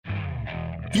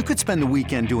You could spend the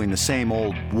weekend doing the same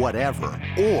old whatever,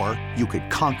 or you could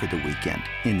conquer the weekend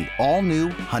in the all-new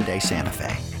Hyundai Santa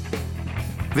Fe.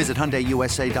 Visit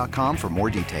HyundaiUSA.com for more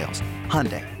details.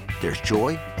 Hyundai, there's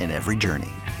joy in every journey.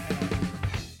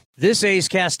 This A's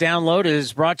Cast download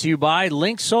is brought to you by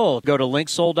LinkSoul. Go to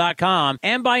linksoul.com,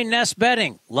 and by Nest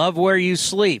Bedding. Love where you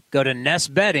sleep. Go to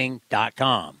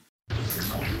nestbedding.com.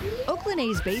 Oakland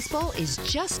A's baseball is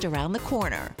just around the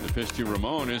corner. The pitch to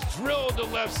Ramon is drilled to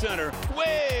left center,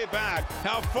 way back.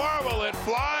 How far will it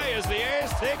fly as the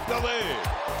A's take the lead?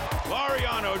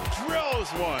 Laureano drills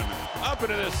one up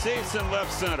into the seats in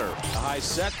left center. The high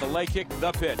set, the leg kick,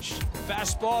 the pitch.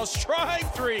 Fastball,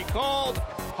 strike three called.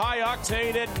 High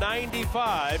octane at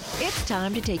 95. It's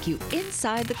time to take you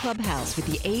inside the clubhouse with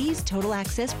the A's Total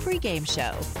Access pregame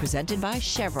show, presented by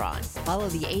Chevron. Follow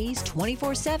the A's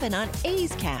 24/7 on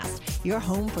A's Cast, your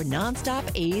home for nonstop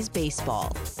A's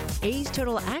baseball. A's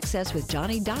Total Access with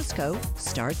Johnny Dasco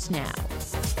starts now.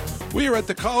 We are at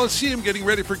the Coliseum getting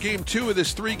ready for Game 2 of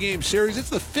this 3-game series. It's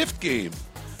the 5th game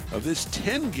of this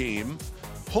 10-game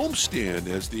homestand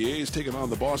as the A's taking on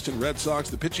the Boston Red Sox.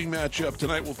 The pitching matchup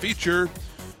tonight will feature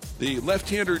the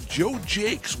left-hander Joe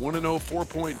Jakes, 1-0,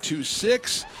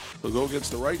 4.26. They'll go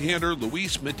against the right-hander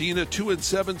Luis Medina,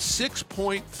 2-7,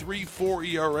 6.34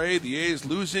 ERA. The A's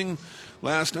losing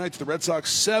last night to the Red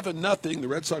Sox 7-0. The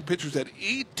Red Sox pitchers had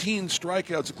 18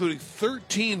 strikeouts, including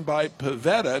 13 by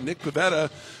Pivetta. Nick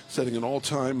Pivetta setting an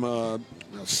all-time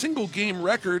single-game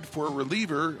record for a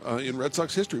reliever in Red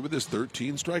Sox history with his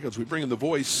 13 strikeouts. We bring in the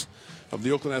voice of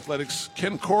the Oakland Athletics,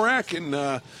 Ken Korak. And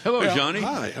hello, Johnny.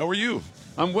 Hi, how are you?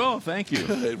 I'm well, thank you.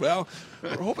 Good. Well,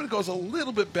 we're hoping it goes a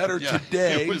little bit better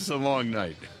today. It was a long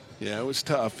night. Yeah, it was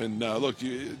tough. And look,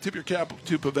 you tip your cap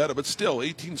to Pivetta, but still,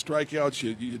 18 strikeouts.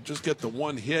 You just get the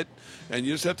one hit, and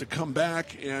you just have to come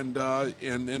back and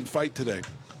fight today.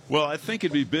 Well, I think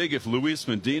it'd be big if Luis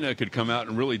Medina could come out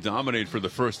and really dominate for the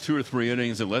first 2 or 3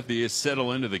 innings and let the A's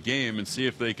settle into the game and see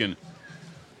if they can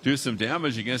do some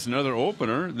damage against another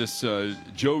opener. This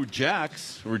Joe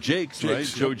Jakes, right?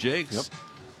 Joe Jakes. Yep.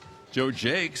 Joe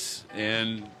Jakes.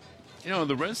 And,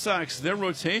 the Red Sox, their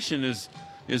rotation is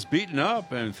beaten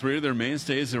up, and 3 of their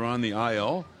mainstays are on the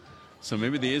IL. So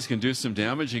maybe the A's can do some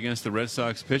damage against the Red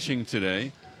Sox pitching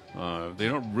today. They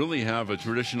don't really have a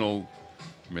traditional,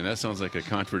 that sounds like a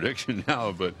contradiction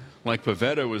now, but like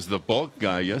Pivetta was the bulk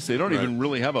guy. Yes, they don't even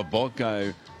really have a bulk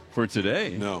guy for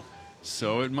today. No.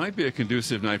 So it might be a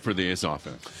conducive night for the A's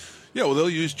offense. Yeah, well, they'll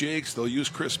use Jakes, they'll use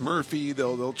Chris Murphy,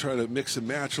 they'll try to mix and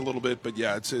match a little bit, but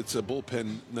yeah, it's a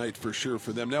bullpen night for sure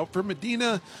for them. Now for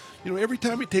Medina, every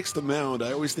time he takes the mound,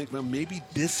 I always think, well, maybe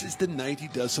this is the night he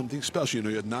does something special.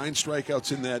 He had 9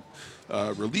 strikeouts in that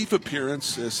relief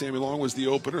appearance. Sammy Long was the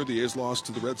opener. The A's lost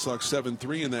to the Red Sox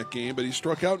 7-3 in that game, but he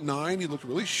struck out 9. He looked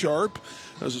really sharp.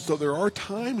 So there are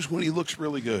times when he looks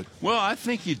really good. Well, I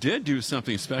think he did do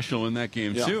something special in that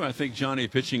game, too. I think Johnny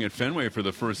pitching at Fenway for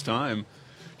the first time,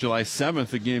 July 7th,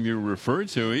 the game you referred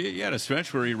to, he had a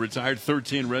stretch where he retired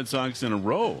 13 Red Sox in a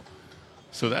row.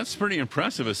 So that's pretty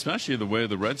impressive, especially the way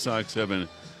the Red Sox have been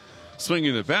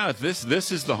swinging the bat.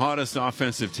 This is the hottest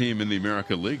offensive team in the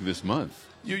American League this month.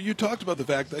 You talked about the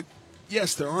fact that,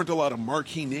 yes, there aren't a lot of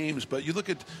marquee names, but you look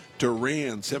at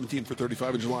Duran, 17 for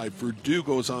 35 in July.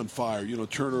 Verdugo's on fire.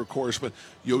 Turner, of course, but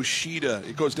Yoshida.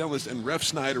 It goes down the list, and Ref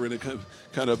Snyder in a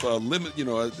kind of limit,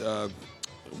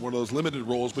 one of those limited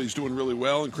roles, but he's doing really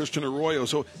well, and Christian Arroyo.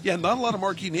 So, yeah, not a lot of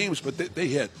marquee names, but they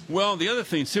hit. Well, the other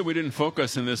thing, too, we didn't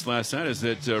focus on this last night is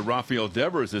that Rafael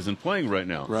Devers isn't playing right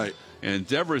now. Right. And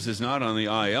Devers is not on the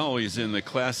IL. He's in the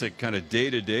classic kind of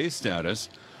day-to-day status.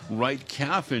 Right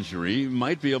calf injury.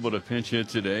 Might be able to pinch hit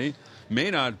today.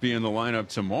 May not be in the lineup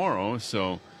tomorrow.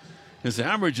 So his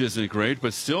average isn't great,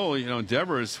 but still,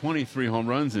 Devers, 23 home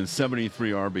runs and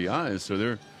 73 RBIs. So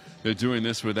they're doing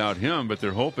this without him, but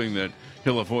they're hoping that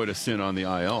he'll avoid a stint on the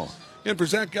IL. And for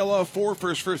Zach Geloff, 4 for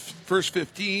his first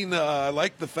 15. I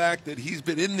like the fact that he's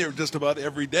been in there just about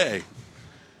every day.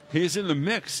 He's in the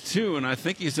mix, too, and I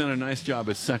think he's done a nice job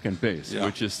at second base,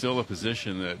 which is still a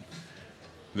position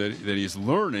that he's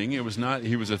learning. He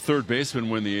was a third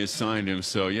baseman when the A's signed him,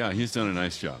 so, yeah, he's done a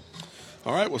nice job.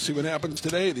 All right, we'll see what happens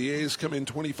today. The A's come in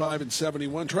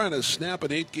 25-71, trying to snap an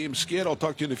 8-game skid. I'll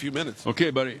talk to you in a few minutes. Okay,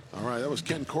 buddy. All right, that was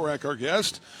Ken Korak, our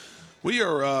guest. We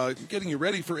are getting you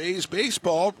ready for A's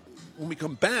baseball. When we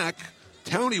come back,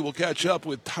 Townie will catch up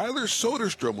with Tyler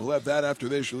Soderstrom. We'll have that after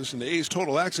this. You're listening to A's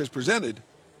Total Access presented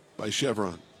by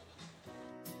Chevron.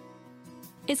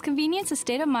 Is convenience a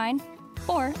state of mind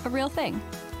or a real thing?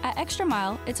 At Extra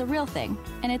Mile, it's a real thing,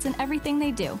 and it's in everything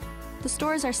they do. The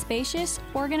stores are spacious,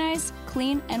 organized,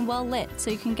 clean, and well lit, so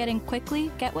you can get in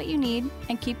quickly, get what you need,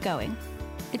 and keep going.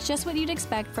 It's just what you'd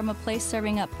expect from a place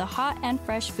serving up the hot and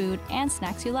fresh food and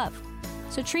snacks you love.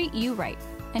 So treat you right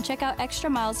and check out Extra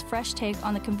Mile's fresh take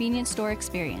on the convenience store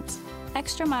experience.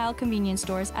 Extra Mile convenience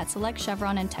stores at select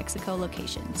Chevron and Texaco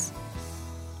locations.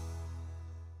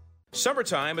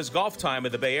 Summertime is golf time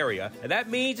in the Bay Area, and that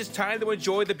means it's time to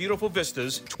enjoy the beautiful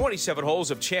vistas, 27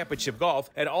 holes of championship golf,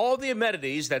 and all the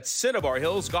amenities that Cinnabar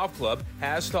Hills Golf Club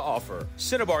has to offer.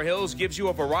 Cinnabar Hills gives you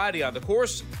a variety on the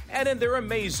course and in their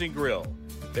amazing grill.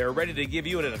 They're ready to give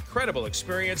you an incredible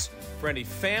experience for any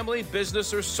family,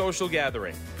 business, or social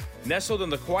gathering. Nestled in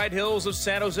the quiet hills of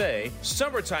San Jose,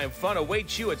 summertime fun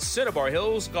awaits you at Cinnabar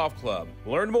Hills Golf Club.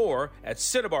 Learn more at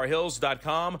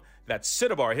cinnabarhills.com. That's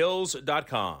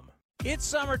cinnabarhills.com. It's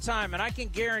summertime, and I can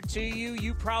guarantee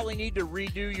you probably need to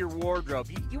redo your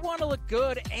wardrobe. You want to look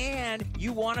good, and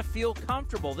you want to feel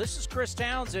comfortable. This is Chris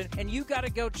Townsend, and you got to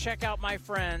go check out my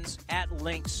friends at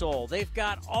Link Soul. They've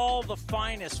got all the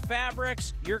finest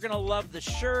fabrics. You're going to love the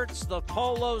shirts, the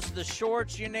polos, the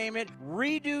shorts, you name it.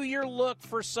 Redo your look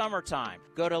for summertime.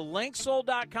 Go to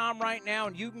linksoul.com right now,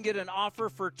 and you can get an offer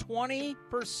for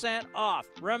 20% off.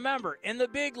 Remember, in the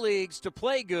big leagues, to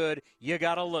play good, you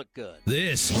got to look good.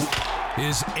 This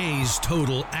is A's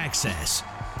Total Access.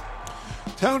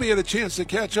 Townie had a chance to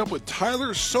catch up with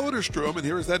Tyler Soderstrom, and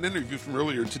here is that interview from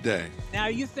earlier today. Now,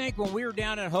 you think when we were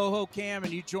down at Hohokam and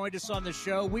you joined us on the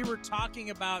show, we were talking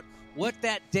about what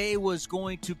that day was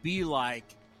going to be like,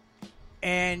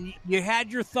 and you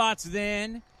had your thoughts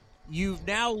then. You've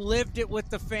now lived it with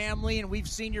the family, and we've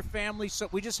seen your family. So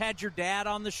we just had your dad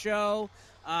on the show,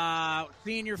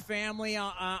 seeing your family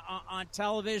on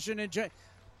television. And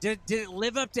did it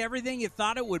live up to everything you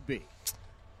thought it would be?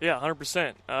 Yeah,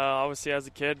 100%. Obviously, as a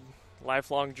kid,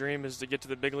 lifelong dream is to get to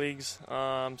the big leagues.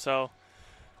 So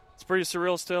it's pretty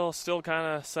surreal still kind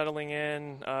of settling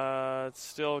in. It's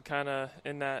still kind of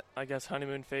in that, I guess,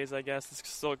 honeymoon phase, I guess. It's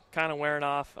still kind of wearing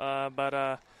off.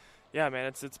 But yeah, man,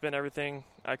 it's been everything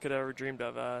I could have ever dreamed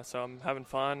of. So I'm having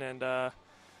fun, and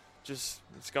just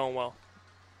it's going well.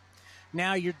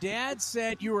 Now, your dad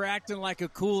said you were acting like a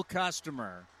cool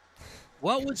customer.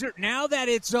 What was it, now that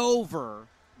it's over,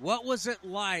 what was it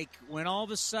like when all of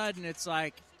a sudden it's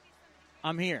like,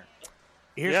 I'm here.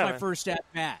 Here's my first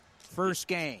at-bat, first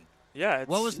game. Yeah.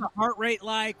 What was the heart rate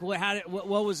like? What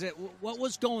was it? What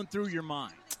was going through your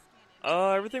mind?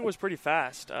 Everything was pretty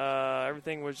fast.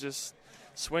 Everything was just,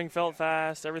 swing felt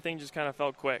fast. Everything just kind of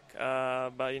felt quick.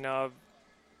 But, I've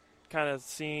kind of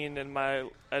seen in my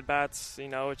at-bats,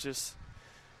 it's just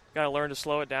got to learn to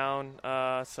slow it down.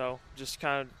 So just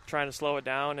kind of trying to slow it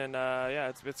down. And,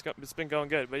 yeah, it's been going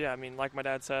good. But, yeah, I mean, like my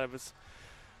dad said, it's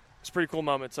a pretty cool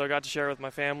moment. So I got to share it with my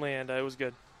family, and it was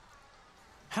good.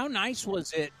 How nice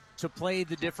was it to play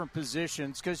the different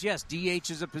positions? Because, yes,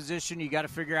 DH is a position. You got to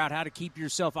figure out how to keep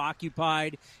yourself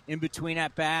occupied in between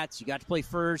at-bats. You got to play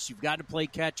first. You've got to play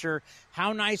catcher.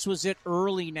 How nice was it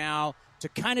early now to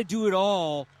kind of do it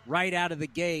all right out of the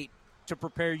gate to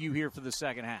prepare you here for the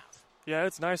second half? Yeah,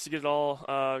 it's nice to get it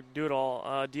all, do it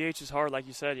all. DH is hard, like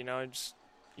you said,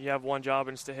 you have one job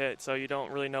and it's to hit, so you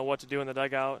don't really know what to do in the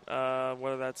dugout.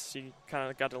 Whether that's you kind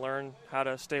of got to learn how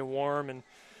to stay warm and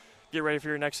get ready for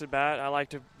your next at bat. I like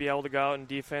to be able to go out in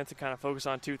defense and kind of focus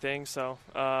on two things. So,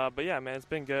 but yeah, man, it's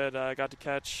been good. I got to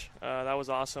catch. That was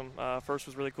awesome. First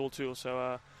was really cool too.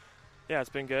 So, yeah, it's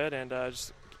been good, and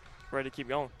just ready to keep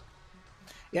going.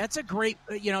 Yeah, it's a great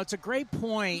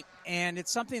point, and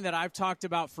it's something that I've talked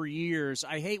about for years.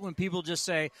 I hate when people just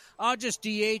say, "I'll just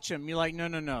DH him." You're like,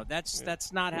 no,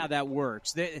 that's not how that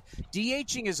works.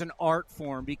 DHing is an art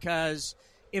form, because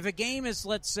if a game is,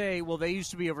 let's say, well, they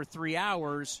used to be over 3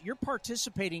 hours, you're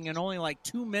participating in only like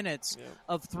 2 minutes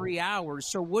of 3 hours.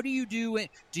 So what do you do?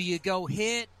 Do you go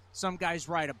hit? Some guys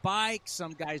ride a bike.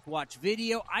 Some guys watch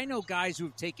video. I know guys who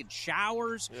have taken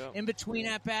showers in between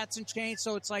at-bats and change.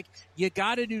 So it's like you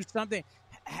got to do something.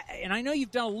 And I know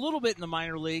you've done a little bit in the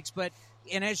minor leagues,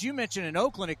 and as you mentioned, in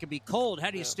Oakland, it can be cold.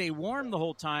 How do you stay warm the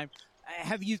whole time?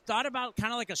 Have you thought about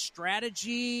kind of like a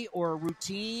strategy or a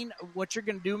routine, what you're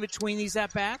going to do in between these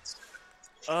at-bats?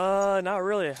 Not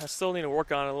really. I still need to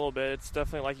work on it a little bit. It's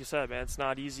definitely, like you said, man, it's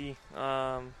not easy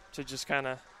to just kind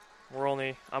of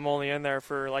I'm only in there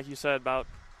for, like you said, about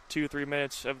 2-3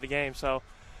 minutes of the game. So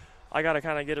I got to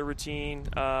kind of get a routine.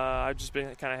 I've just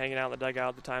been kind of hanging out in the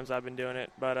dugout the times I've been doing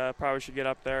it. But probably should get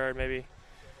up there and maybe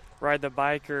ride the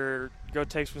bike or go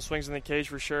take some swings in the cage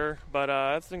for sure. But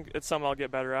I think it's something I'll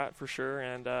get better at for sure.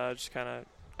 And just kind of,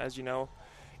 as you know,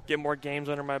 get more games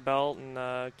under my belt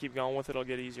and keep going with it. It'll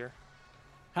get easier.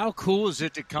 How cool is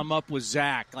it to come up with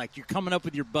Zach? Like, you're coming up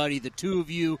with your buddy. The two of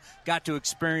you got to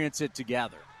experience it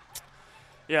together.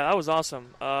 Yeah, that was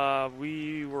awesome.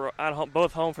 We were at home,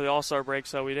 both home for the All-Star break,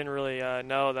 so we didn't really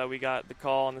know that we got the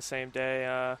call on the same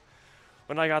day.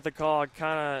 When I got the call, I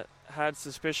kind of had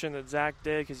suspicion that Zach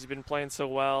did because he's been playing so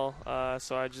well.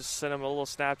 So I just sent him a little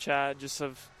Snapchat just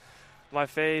of my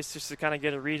face just to kind of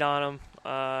get a read on him.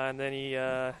 And then he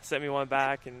sent me one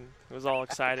back and was all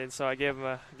excited. So I gave him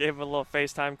a little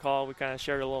FaceTime call. We kind of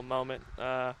shared a little moment.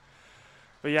 But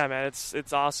yeah, man,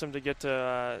 it's awesome to get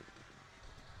to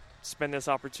spend this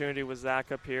opportunity with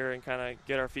Zach up here and kind of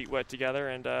get our feet wet together.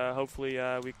 And hopefully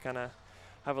we kind of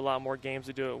have a lot more games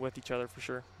to do it with each other for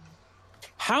sure.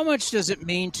 How much does it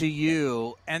mean to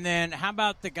you? And then how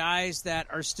about the guys that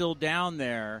are still down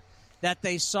there that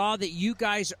they saw that you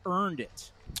guys earned it?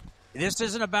 This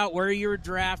isn't about where you were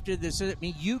drafted.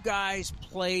 You guys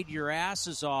played your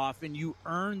asses off and you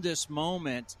earned this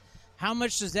moment. How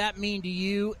much does that mean to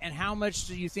you, and how much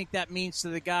do you think that means to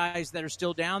the guys that are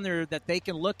still down there that they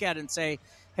can look at and say,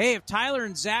 hey, if Tyler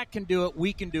and Zach can do it,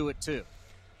 we can do it too?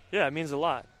 Yeah, it means a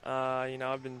lot.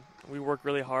 We work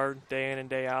really hard day in and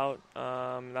day out.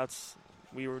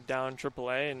 We were down in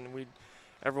AAA, and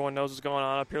everyone knows what's going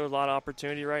on up here. There's a lot of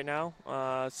opportunity right now.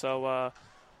 So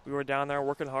we were down there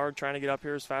working hard, trying to get up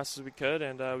here as fast as we could,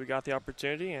 and we got the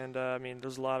opportunity. And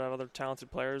there's a lot of other talented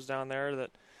players down there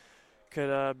that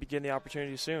could be getting the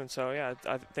opportunity soon. So yeah,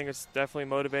 I think it's definitely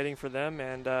motivating for them,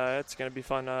 and it's going to be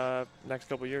fun next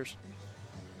couple of years.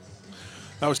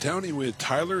 I was talking with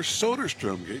Tyler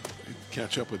Soderstrom.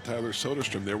 Catch up with Tyler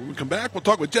Soderstrom there. When we come back, we'll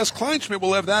talk with Jess Kleinschmidt.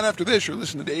 We'll have that after this. You're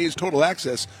listening to A's Total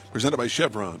Access, presented by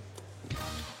Chevron.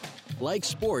 Like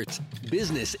sports,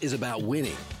 business is about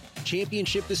winning.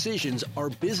 Championship decisions are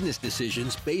business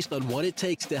decisions based on what it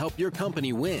takes to help your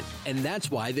company win. And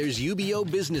that's why there's UBO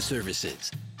Business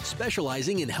Services,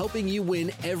 specializing in helping you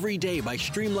win every day by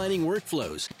streamlining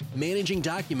workflows, managing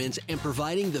documents, and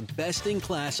providing the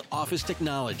best-in-class office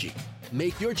technology.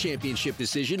 Make your championship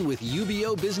decision with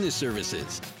UBO Business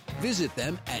Services. Visit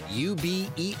them at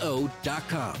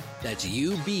ubeo.com. That's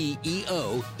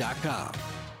ubeo.com.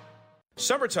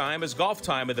 Summertime is golf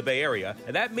time in the Bay Area,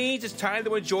 and that means it's time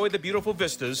to enjoy the beautiful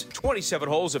vistas, 27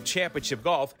 holes of championship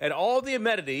golf, and all the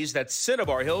amenities that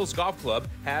Cinnabar Hills Golf Club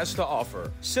has to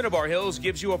offer. Cinnabar Hills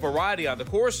gives you a variety on the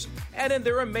course and in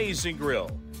their amazing grill.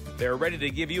 They're ready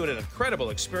to give you an incredible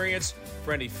experience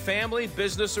for any family,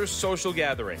 business, or social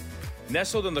gathering.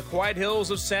 Nestled in the quiet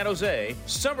hills of San Jose,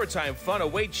 summertime fun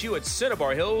awaits you at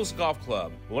Cinnabar Hills Golf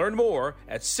Club. Learn more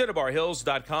at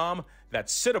cinnabarhills.com.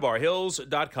 That's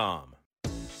cinnabarhills.com.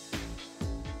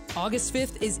 August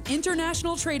 5th is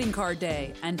International Trading Card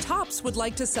Day, and Topps would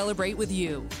like to celebrate with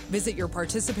you. Visit your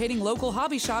participating local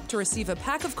hobby shop to receive a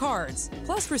pack of cards,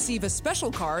 plus receive a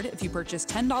special card if you purchase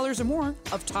 $10 or more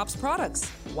of Topps products,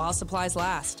 while supplies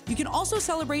last. You can also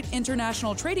celebrate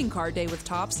International Trading Card Day with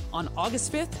Topps on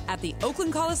August 5th at the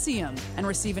Oakland Coliseum and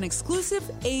receive an exclusive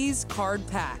A's card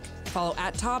pack. Follow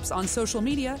 @Topps on social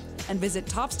media and visit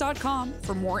Topps.com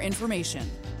for more information.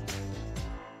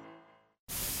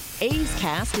 A's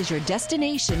Cast is your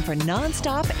destination for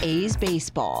nonstop A's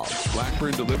baseball.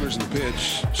 Blackburn delivers the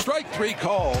pitch. Strike three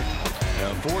called.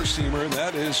 A four-seamer.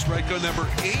 That is strikeout number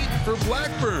 8 for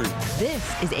Blackburn.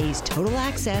 This is A's Total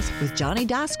Access with Johnny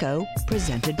Dasco,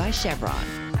 presented by Chevron.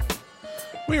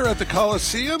 We are at the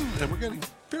Coliseum, and we're getting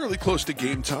fairly close to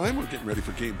game time. We're getting ready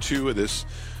for game 2 of this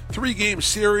 3-game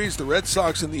series. The Red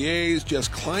Sox and the A's. Jess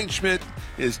Kleinschmidt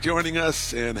is joining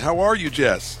us. And how are you,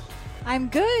 Jess? I'm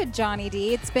good, Johnny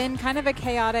D. It's been kind of a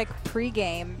chaotic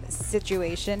pregame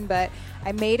situation, but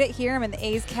I made it here. I'm in the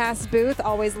A's Cast booth.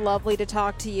 Always lovely to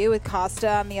talk to you with Costa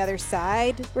on the other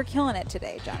side. We're killing it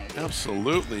today, Johnny D.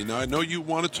 Absolutely. Now, I know you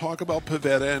want to talk about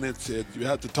Pivetta, and you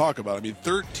have to talk about it.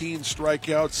 13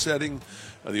 strikeouts, setting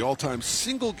the all-time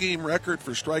single-game record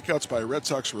for strikeouts by a Red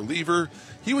Sox reliever.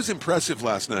 He was impressive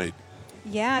last night.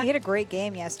 Yeah, he had a great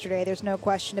game yesterday. There's no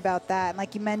question about that. And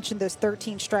like you mentioned, those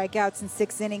 13 strikeouts in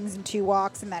 6 innings and 2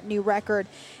 walks and that new record.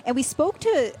 And we spoke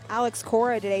to Alex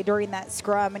Cora today during that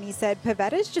scrum, and he said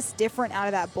Pivetta's just different out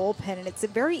of that bullpen. And it's a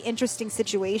very interesting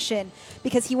situation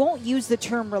because he won't use the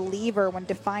term reliever when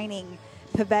defining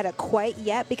Pivetta quite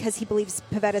yet, because he believes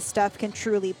Pivetta's stuff can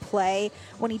truly play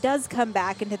when he does come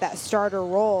back into that starter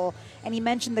role. And he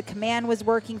mentioned the command was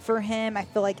working for him. I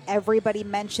feel like everybody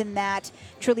mentioned that.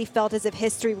 Truly felt as if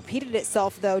history repeated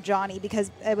itself, though, Johnny, because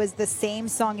it was the same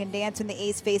song and dance when the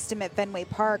A's faced him at Fenway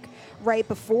Park right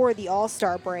before the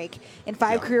All-Star break. In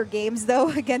 5 career games,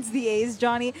 though, against the A's,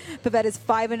 Johnny, Pivetta's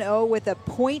 5-0 with a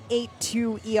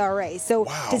 .82 ERA. So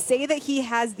to say that he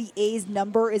has the A's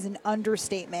number is an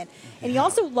understatement. And he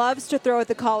also loves to throw at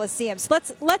the Coliseum. So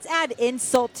let's add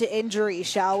insult to injury,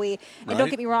 shall we? And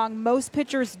don't get me wrong, most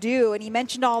pitchers do. too. And he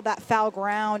mentioned all that foul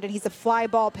ground, and he's a fly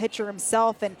ball pitcher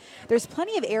himself. And there's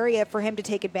plenty of area for him to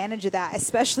take advantage of that,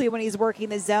 especially when he's working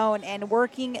the zone. And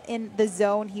working in the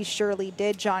zone, he surely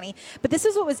did, Johnny. But this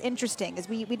is what was interesting, is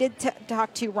we did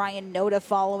talk to Ryan Noda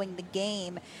following the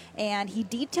game, and he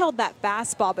detailed that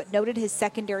fastball, but noted his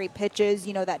secondary pitches,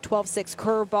 that 12-6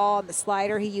 curveball and the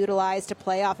slider he utilized to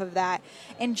play off of that.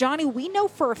 And Johnny, we know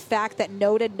for a fact that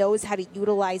Noda knows how to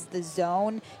utilize the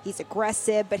zone. He's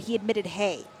aggressive, but he admitted,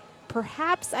 hey,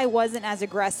 perhaps I wasn't as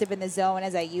aggressive in the zone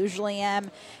as I usually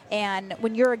am. And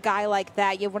when you're a guy like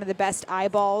that, you have one of the best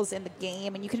eyeballs in the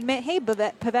game, and you can admit, hey,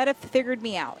 Pivetta figured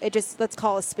me out. Let's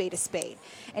call a spade a spade.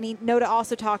 And Noda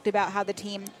also talked about how the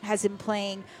team has been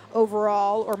playing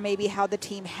overall, or maybe how the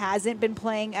team hasn't been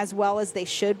playing as well as they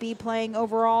should be playing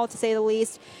overall, to say the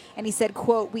least. And he said,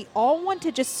 quote, "We all want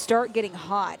to just start getting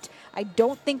hot. I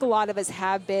don't think a lot of us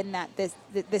have been that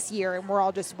this year, and we're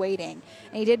all just waiting."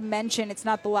 And he did mention it's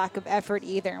not the lack of effort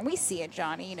either, and we see it,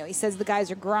 Johnny. He says the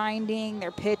guys are grinding,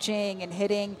 they're pitching and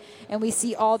hitting, and we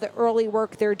see all the early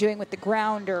work they're doing with the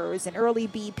grounders and early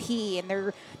BP,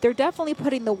 and they're definitely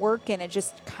putting the work in. It's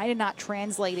just kind of not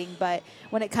translating. But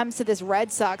when it comes to this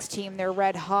Red Sox team, they're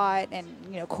red hot, and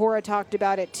Cora talked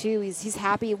about it too. He's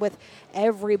happy with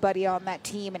everybody on that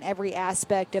team and every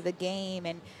aspect of the game.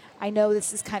 And I know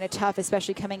this is kind of tough,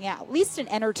 especially coming out. At least an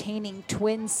entertaining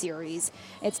Twins series,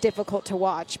 it's difficult to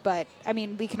watch. But,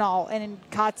 we can all, and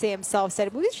Kotze himself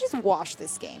said, we should just watch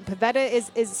this game. Pivetta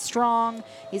is strong.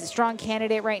 He's a strong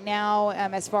candidate right now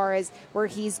as far as where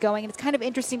he's going. And it's kind of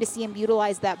interesting to see him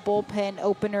utilize that bullpen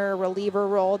opener reliever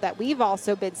role that we've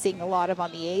also been seeing a lot of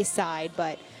on the A side.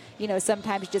 But,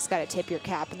 sometimes you just got to tip your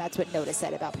cap, and that's what Noda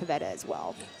said about Pivetta as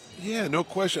well. Yeah, no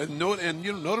question.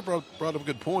 Noda brought up a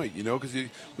good point, because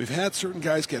we've had certain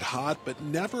guys get hot, but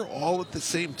never all at the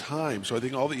same time. So I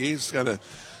think all the A's kind of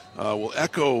will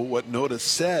echo what Noda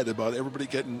said about everybody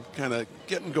getting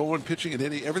going, pitching and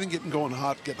hitting, everything getting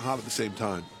hot at the same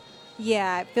time.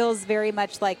 Yeah, it feels very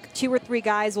much like 2 or 3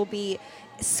 guys will be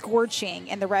scorching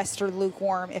and the rest are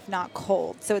lukewarm, if not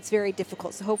cold. So it's very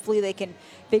difficult. So hopefully they can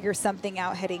figure something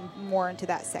out heading more into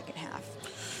that second half.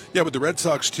 Yeah, with the Red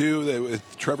Sox, too,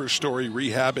 with Trevor Story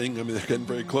rehabbing, they're getting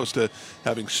very close to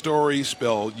having Story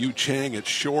spell Yu Chang at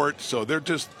short, so they're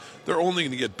only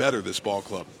going to get better, this ball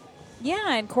club.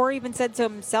 Yeah, and Corey even said so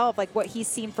himself, like what he's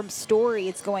seen from Story,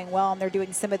 it's going well, and they're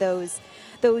doing some of those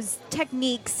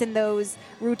techniques and those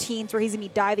routines where he's going to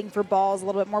be diving for balls a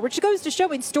little bit more, which goes to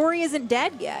show, Story isn't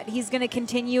dead yet. He's going to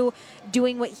continue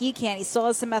doing what he can. He still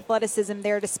has some athleticism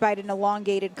there despite an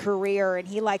elongated career, and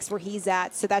he likes where he's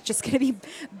at. So that's just going to be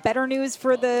better news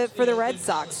for the Red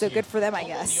Sox. So good for them, I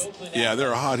guess. Yeah,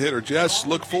 they're a hot hitter. Jess,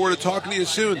 look forward to talking to you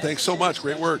soon. Thanks so much.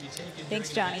 Great work.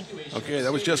 Thanks, Johnny. Okay,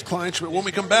 that was Jess Kleinschmidt. When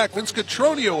we come back, Vince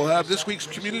Cotroneo will have this week's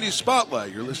Community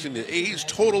Spotlight. You're listening to A's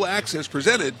Total Access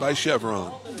presented by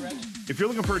Chevron. If you're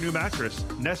looking for a new mattress,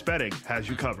 Nest Bedding has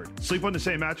you covered. Sleep on the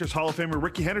same mattress Hall of Famer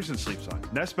Ricky Henderson sleeps on.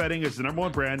 Nest Bedding is the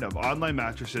 #1 brand of online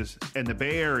mattresses and the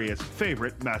Bay Area's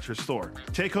favorite mattress store.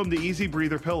 Take home the Easy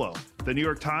Breather pillow. The New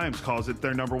York Times calls it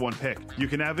their #1 pick. You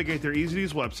can navigate their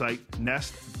easy-to-use website,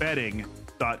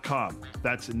 nestbedding.com.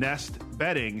 That's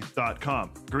nestbedding.com.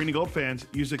 Green and Gold fans,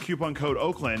 use the coupon code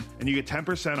Oakland and you get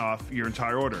 10% off your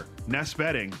entire order. Nest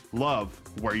Bedding, love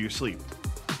where you sleep.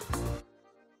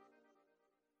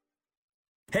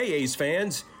 Hey A's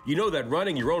fans, you know that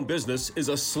running your own business is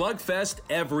a slugfest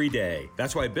every day.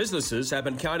 That's why businesses have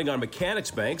been counting on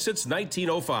Mechanics Bank since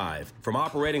 1905. From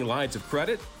operating lines of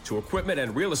credit to equipment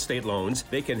and real estate loans,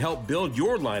 they can help build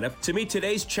your lineup to meet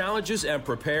today's challenges and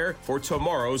prepare for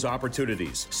tomorrow's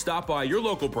opportunities. Stop by your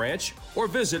local branch or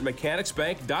visit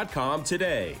mechanicsbank.com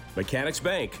today. Mechanics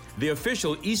Bank, the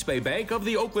official East Bay bank of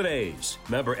the Oakland A's.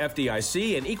 Member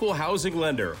FDIC and equal housing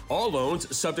lender. All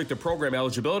loans subject to program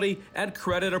eligibility and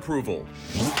credit approval.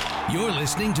 You're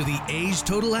listening to the A's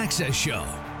Total Access Show.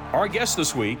 Our guest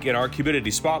this week in our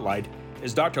Community Spotlight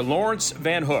is Dr. Lawrence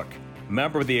Van Hook,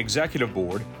 member of the executive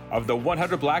board of the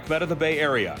 100 Black Men of the Bay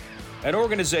Area, an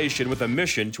organization with a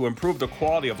mission to improve the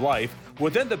quality of life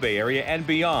within the Bay Area and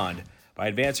beyond by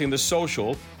advancing the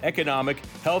social, economic,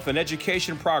 health, and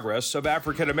education progress of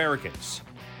African Americans.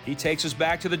 He takes us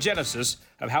back to the genesis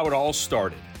of how it all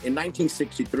started. In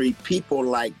 1963, people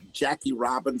like Jackie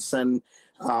Robinson,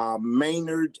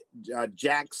 Maynard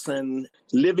Jackson,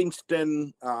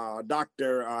 Livingston,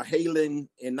 Dr. Halen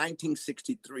in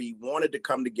 1963 wanted to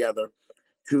come together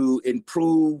to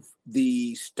improve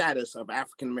the status of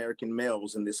African-American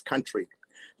males in this country.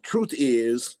 Truth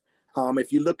is,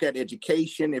 if you look at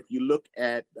education, if you look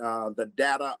at the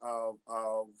data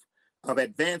of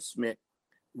advancement,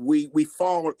 we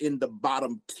fall in the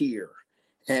bottom tier.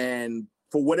 And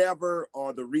for whatever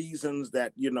are the reasons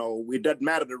that, it doesn't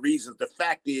matter the reasons. The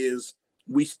fact is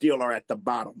we still are at the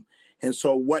bottom. And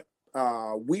so what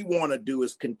we want to do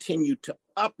is continue to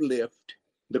uplift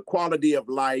the quality of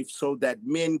life so that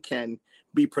men can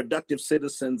be productive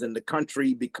citizens in the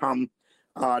country, become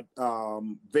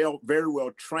very, very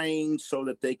well trained so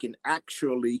that they can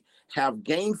actually have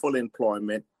gainful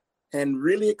employment and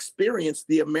really experience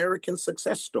the American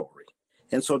success story.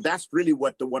 And so that's really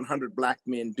what the 100 Black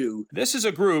Men do. This is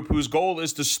a group whose goal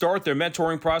is to start their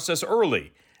mentoring process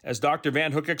early, as Dr.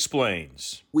 Van Hook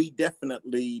explains. We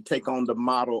definitely take on the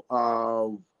model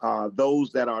of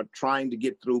those that are trying to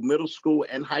get through middle school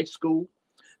and high school.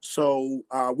 So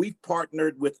we've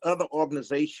partnered with other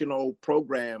organizational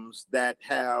programs that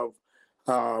have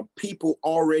people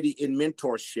already in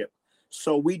mentorship.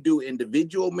 So we do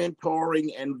individual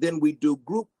mentoring, and then we do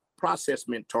group process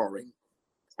mentoring.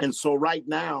 And so right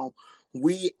now,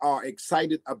 we are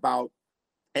excited about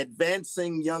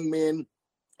advancing young men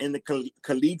in the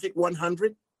collegiate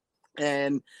 100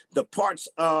 and the parts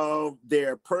of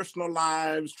their personal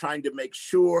lives, trying to make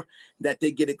sure that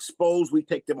they get exposed. We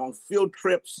take them on field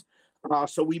trips.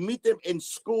 So we meet them in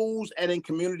schools and in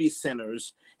community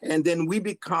centers, and then we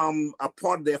become a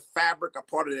part of their fabric, a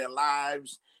part of their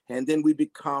lives, and then we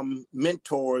become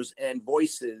mentors and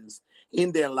voices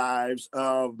in their lives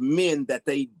of men that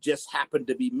they just happen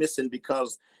to be missing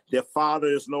because their father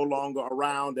is no longer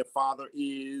around, their father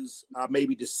is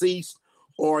maybe deceased,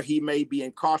 or he may be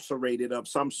incarcerated of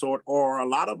some sort, or a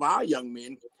lot of our young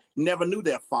men never knew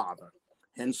their father.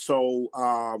 And so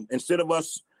instead of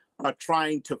us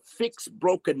trying to fix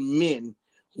broken men,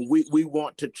 we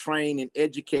want to train and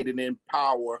educate and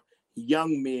empower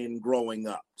young men growing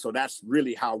up. So that's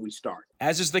really how we start.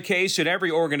 As is the case in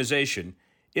every organization,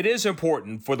 it is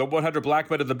important for the 100 Black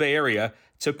Men of the Bay Area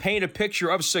to paint a picture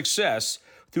of success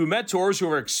through mentors who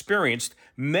have experienced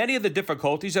many of the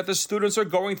difficulties that the students are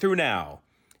going through now.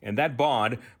 And that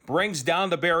bond brings down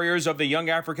the barriers of the young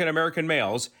African-American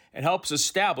males and helps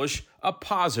establish a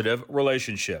positive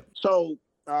relationship. So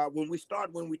when we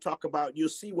talk about you'll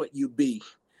see what you be,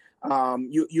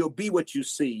 you'll be what you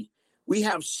see. We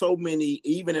have so many,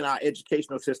 even in our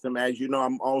educational system, as you know,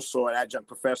 I'm also an adjunct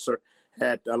professor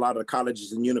at a lot of the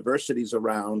colleges and universities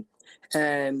around.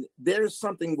 And there's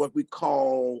something what we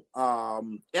call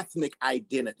ethnic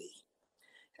identity.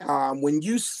 When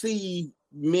you see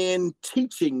men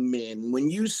teaching men, when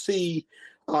you see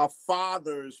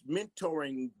fathers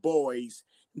mentoring boys,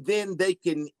 then they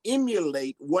can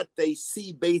emulate what they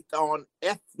see based on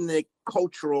ethnic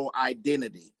cultural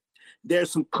identity.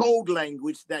 There's some code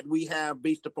language that we have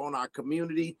based upon our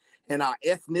community and our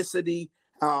ethnicity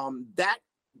that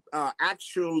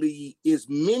actually is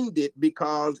mended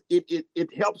because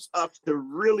it helps us to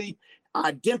really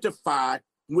identify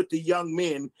with the young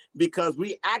men, because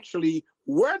we actually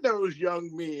were those young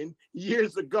men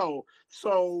years ago.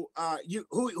 So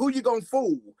who you gonna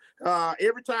fool?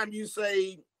 Every time you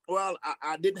say, well,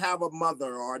 I didn't have a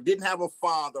mother, or I didn't have a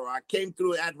father, or I came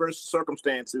through adverse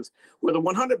circumstances. With the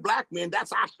 100 Black Men,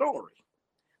 that's our story.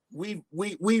 We've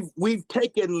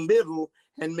taken little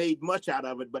and made much out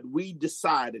of it, but we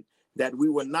decided that we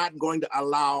were not going to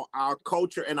allow our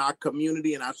culture and our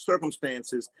community and our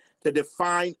circumstances to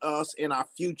define us in our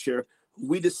future.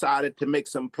 We decided to make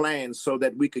some plans so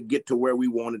that we could get to where we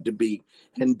wanted to be.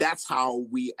 And that's how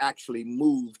we actually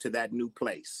moved to that new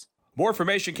place. More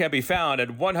information can be found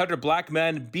at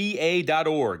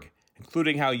 100blackmenba.org,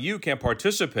 including how you can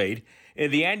participate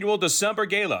in the annual December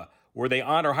Gala, where they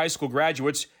honor high school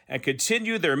graduates and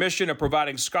continue their mission of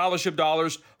providing scholarship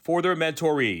dollars for their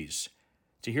mentorees.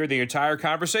 To hear the entire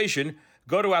conversation,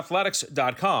 go to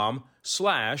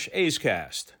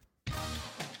athletics.com/AceCast.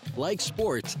 Like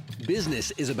sports,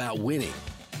 business is about winning.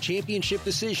 Championship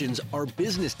decisions are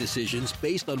business decisions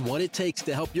based on what it takes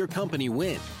to help your company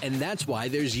win. And that's why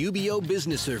there's UBO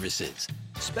Business Services,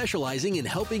 specializing in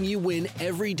helping you win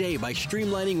every day by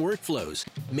streamlining workflows,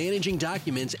 managing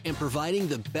documents, and providing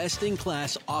the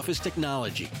best-in-class office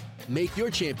technology. Make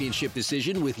your championship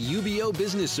decision with UBO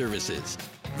Business Services.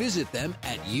 Visit them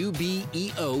at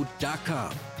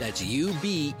ubeo.com. That's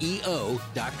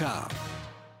ubeo.com.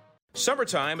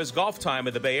 Summertime is golf time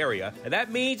in the Bay Area, and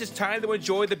that means it's time to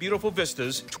enjoy the beautiful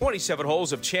vistas, 27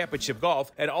 holes of championship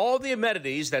golf, and all the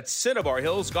amenities that Cinnabar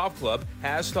Hills Golf Club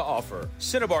has to offer.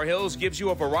 Cinnabar Hills gives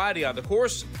you a variety on the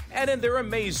course and in their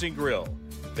amazing grill.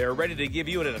 They're ready to give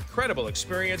you an incredible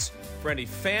experience for any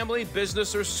family,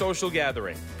 business, or social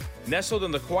gathering. Nestled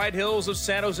in the quiet hills of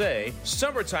San Jose,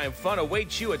 summertime fun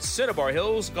awaits you at Cinnabar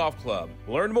Hills Golf Club.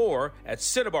 Learn more at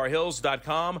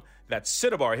cinnabarhills.com. That's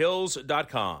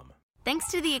cinnabarhills.com.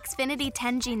 Thanks to the Xfinity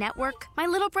 10G network, my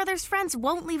little brother's friends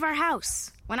won't leave our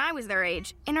house. When I was their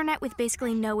age, internet with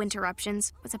basically no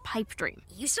interruptions was a pipe dream.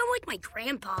 You sound like my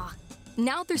grandpa.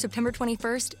 Now through September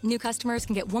 21st, new customers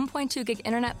can get 1.2 gig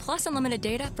internet plus unlimited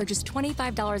data for just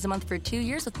 $25 a month for 2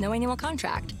 years with no annual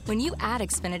contract when you add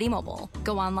Xfinity Mobile.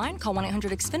 Go online, call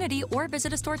 1-800-XFINITY, or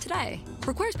visit a store today.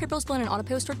 Requires pre-bill split and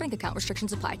auto-pay with stored bank account.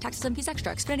 Restrictions apply. Taxes and fees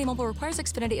extra. Xfinity Mobile requires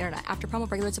Xfinity Internet. After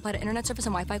promo, regular supply to internet service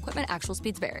and Wi-Fi equipment. Actual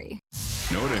speeds vary.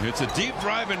 Noda hits a deep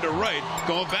drive into right.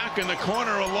 Going back in the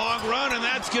corner, a long run, and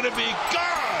that's going to be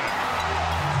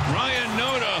gone! Ryan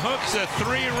Noda hooks a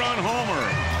 3-run homer.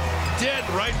 Dead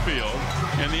right field,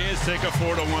 and the A's take a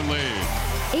 4-1 lead.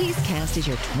 A's Cast is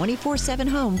your 24/7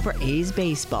 home for A's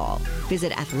baseball.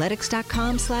 Visit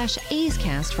athletics.com/A's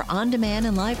Cast for on-demand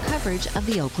and live coverage of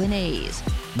the Oakland A's.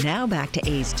 Now back to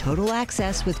A's Total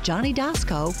Access with Johnny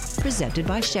Dasco, presented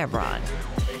by Chevron.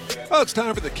 Well, it's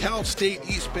time for the Cal State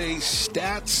East Bay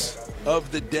Stats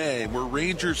of the Day. We're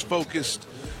Rangers focused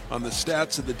on the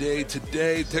stats of the day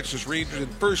today. Texas Rangers in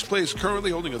first place,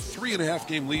 currently holding a 3.5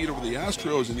 game lead over the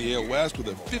Astros in the AL West with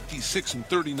a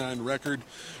 56-39 record.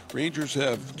 Rangers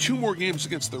have 2 more games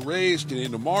against the Rays today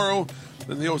and tomorrow.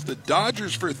 Then they host the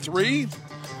Dodgers for 3.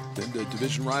 Then the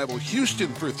division rival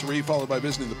Houston for 3, followed by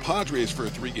visiting the Padres for a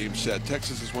 3-game set.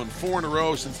 Texas has won 4 in a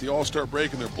row since the All-Star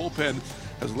break, and their bullpen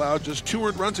has allowed just 2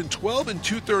 earned runs in 12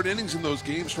 2/3 innings in those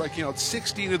games, striking out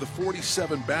 16 of the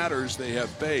 47 batters they have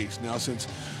faced. Now, since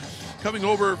coming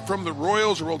over from the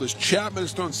Royals, Aroldis Chapman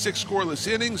has thrown 6 scoreless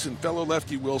innings, and fellow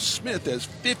lefty Will Smith has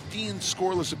 15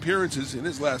 scoreless appearances in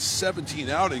his last 17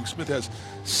 outings. Smith has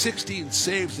 16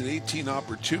 saves and 18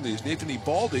 opportunities. Nathan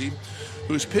Eovaldi,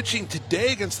 who's pitching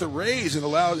today against the Rays, and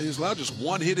has allowed just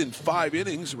 1 hit in 5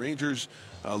 innings. Rangers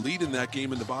lead in that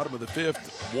game in the bottom of the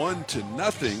 5th,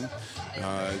 1-0.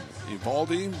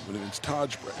 Eovaldi against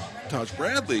Taj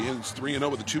Bradley, and it's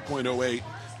 3-0 with a 2.08.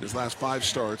 His last 5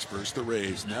 starts versus the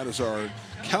Rays. And that is our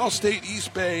Cal State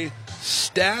East Bay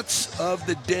Stats of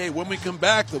the Day. When we come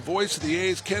back, the voice of the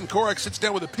A's, Ken Korak, sits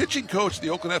down with the pitching coach of the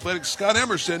Oakland Athletics, Scott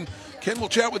Emerson. Ken will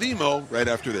chat with Emo right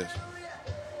after this.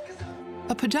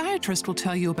 A podiatrist will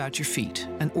tell you about your feet.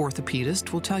 An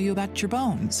orthopedist will tell you about your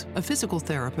bones. A physical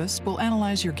therapist will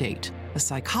analyze your gait. A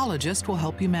psychologist will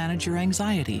help you manage your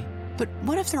anxiety. But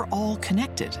what if they're all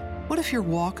connected? What if your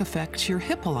walk affects your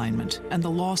hip alignment and the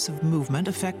loss of movement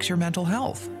affects your mental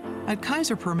health? At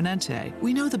Kaiser Permanente,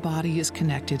 we know the body is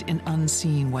connected in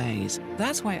unseen ways.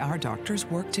 That's why our doctors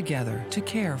work together to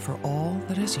care for all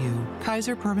that is you.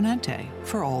 Kaiser Permanente,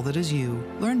 for all that is you.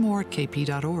 Learn more at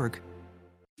kp.org.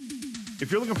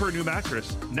 If you're looking for a new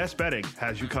mattress, Nest Bedding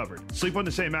has you covered. Sleep on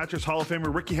the same mattress Hall of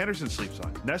Famer Ricky Henderson sleeps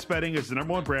on. Nest Bedding is the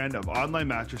 #1 brand of online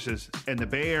mattresses and the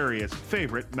Bay Area's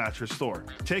favorite mattress store.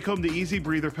 Take home the Easy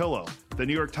Breather pillow. The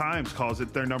New York Times calls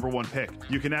it their #1 pick.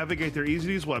 You can navigate their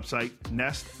easy-to-use website,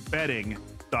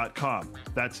 nestbedding.com.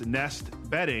 That's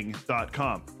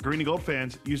nestbedding.com. Green and Gold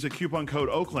fans, use the coupon code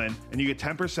Oakland and you get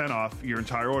 10% off your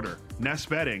entire order. Nest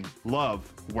Bedding,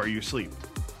 love where you sleep.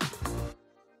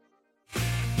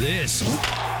 This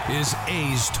is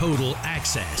A's Total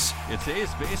Access. It's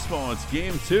A's baseball. It's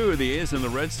game 2 of the A's and the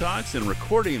Red Sox, and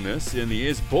recording this in the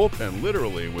A's bullpen,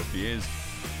 literally, with the A's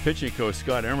pitching coach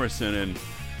Scott Emerson. And,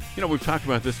 you know, we've talked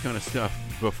about this kind of stuff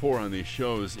before on these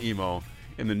shows, Emo,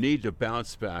 and the need to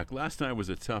bounce back. Last night was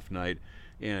a tough night.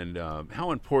 And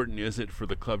how important is it for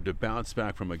the club to bounce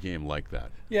back from a game like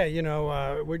that? Yeah, you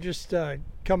know, we just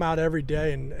come out every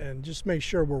day and just make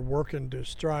sure we're working to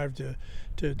strive to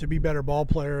be better ball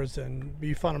players and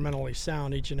be fundamentally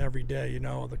sound each and every day. You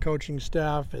know, the coaching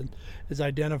staff is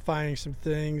identifying some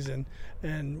things,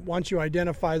 and once you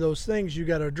identify those things, you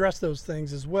got to address those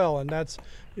things as well. And that's,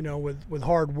 you know, with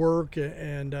hard work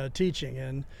and teaching.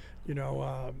 And, you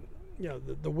know,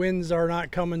 the wins are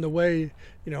not coming the way,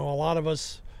 you know, a lot of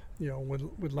us, you know,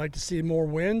 would like to see more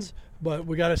wins, but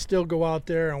we got to still go out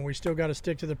there and we still got to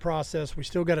stick to the process. We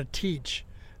still got to teach.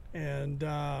 And,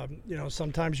 you know,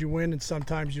 sometimes you win and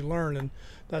sometimes you learn. And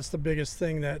that's the biggest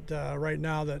thing that right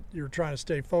now that you're trying to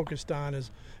stay focused on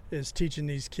is teaching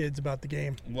these kids about the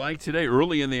game. Like today,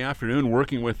 early in the afternoon,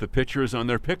 working with the pitchers on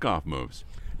their pickoff moves.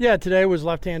 Yeah, today was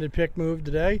left-handed pick move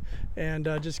today, and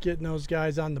just getting those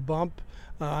guys on the bump.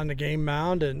 On the game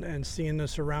mound and seeing the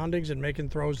surroundings and making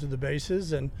throws to the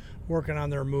bases and working on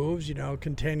their moves. You know,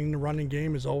 containing the running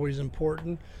game is always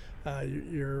important.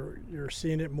 You're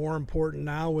seeing it more important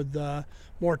now with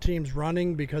more teams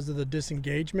running because of the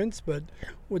disengagements, but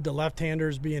with the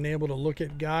left-handers being able to look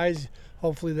at guys,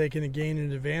 hopefully they can gain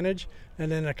an advantage.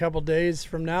 And then a couple days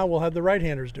from now, we'll have the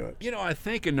right-handers do it. You know, I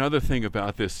think another thing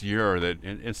about this year that,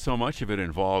 and so much of it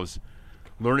involves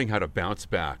learning how to bounce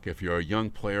back. If you're a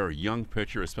young player, a young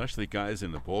pitcher, especially guys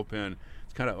in the bullpen,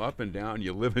 it's kind of up and down.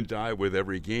 You live and die with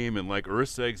every game. And like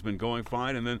Urseg's been going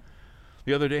fine, and then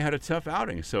the other day had a tough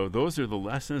outing. So those are the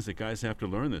lessons that guys have to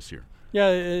learn this year. Yeah,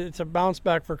 it's a bounce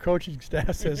back for coaching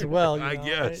staffs as well. I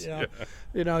guess.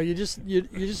 You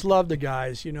just love the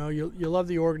guys. You love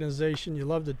the organization. You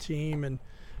love the team, and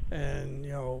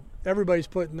everybody's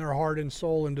putting their heart and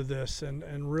soul into this,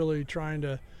 and really trying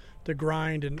to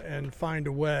grind and find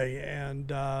a way. And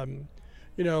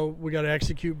we got to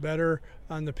execute better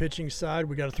on the pitching side.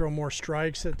 We got to throw more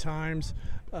strikes at times.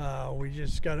 We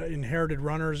just got inherited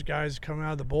runners. Guys coming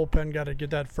out of the bullpen, got to get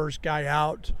that first guy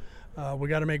out. We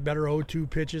got to make better 0-2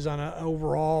 pitches on an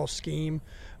overall scheme.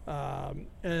 That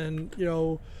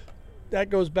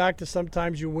goes back to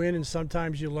sometimes you win and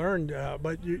sometimes you learn.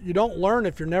 But you don't learn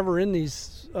if you're never in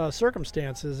these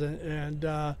circumstances. And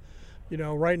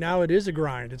right now it is a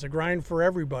grind. It's a grind for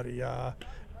everybody.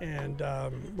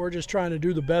 We're just trying to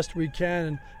do the best we can.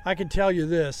 And I can tell you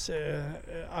this,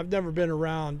 I've never been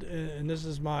around, and this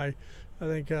is my,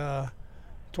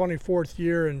 24th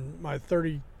year and my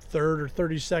 33rd or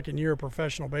 32nd year of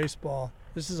professional baseball.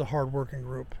 This is a hard-working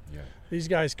group. Yeah. These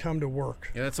guys come to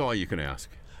work. Yeah, that's all you can ask.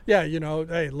 Yeah,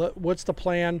 hey, what's the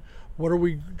plan? What are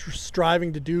we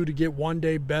striving to do to get one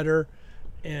day better?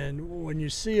 And when you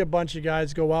see a bunch of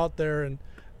guys go out there and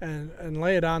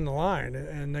lay it on the line,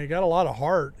 and they got a lot of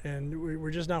heart, and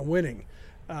we're just not winning.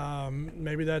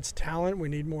 Maybe that's talent. We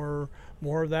need more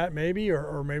of that, maybe,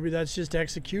 or maybe that's just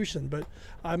execution. But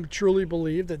I truly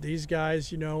believe that these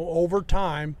guys, over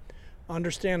time,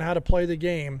 understand how to play the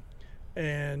game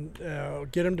and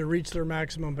get them to reach their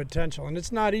maximum potential. And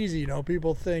it's not easy.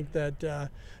 People think that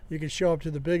you can show up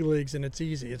to the big leagues and it's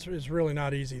easy. It's really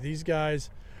not easy. These guys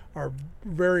are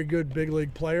very good big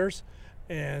league players,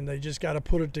 and they just got to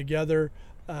put it together.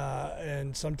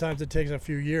 And sometimes it takes a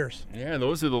few years. Yeah,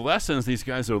 those are the lessons these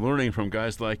guys are learning from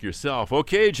guys like yourself.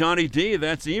 Okay, Johnny D,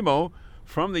 that's Emo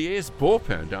from the A's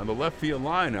bullpen down the left field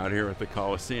line out here at the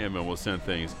Coliseum, and we'll send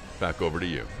things back over to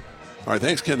you. All right,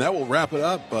 thanks, Ken. That will wrap it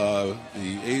up. The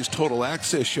A's Total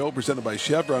Access Show presented by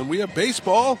Chevron. We have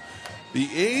baseball. The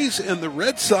A's and the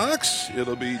Red Sox.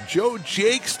 It'll be Joe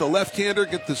Jakes, the left-hander,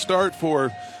 get the start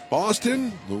for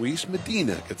Boston. Luis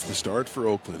Medina gets the start for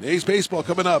Oakland. A's baseball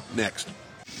coming up next.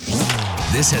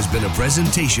 This has been a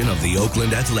presentation of the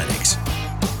Oakland Athletics.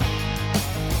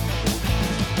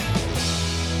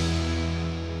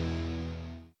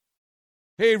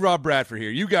 Hey, Rob Bradford here.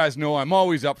 You guys know I'm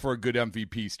always up for a good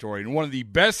MVP story, and one of the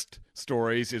best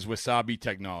stories is Wasabi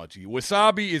Technology.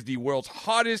 Wasabi is the world's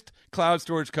hottest cloud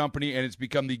storage company, and it's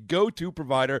become the go-to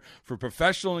provider for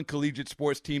professional and collegiate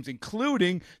sports teams,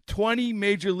 including 20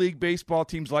 Major League Baseball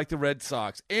teams like the Red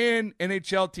Sox and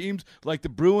NHL teams like the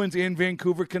Bruins and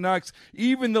Vancouver Canucks.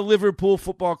 Even the Liverpool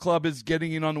Football Club is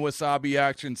getting in on the Wasabi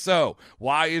action. So,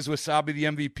 why is Wasabi the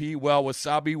MVP? Well,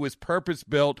 Wasabi was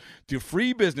purpose-built to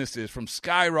free businesses from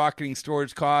skyrocketing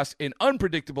storage costs and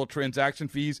unpredictable transaction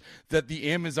fees that the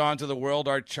Amazons of the world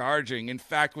are charging. In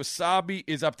fact, Wasabi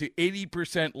is up to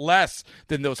 80% less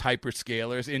than those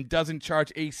hyperscalers and doesn't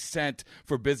charge a cent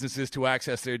for businesses to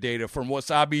access their data. From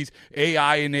Wasabi's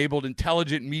AI-enabled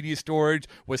intelligent media storage,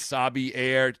 Wasabi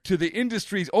Air, to the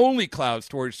industry's only cloud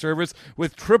storage service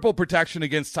with triple protection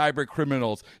against cyber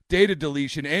criminals, data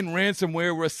deletion, and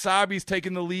ransomware, Wasabi's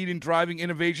taken the lead in driving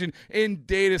innovation in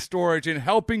data storage and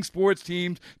helping sports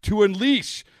teams to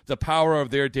unleash the power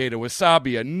of their data.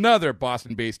 Wasabi, another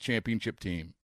Boston-based championship team.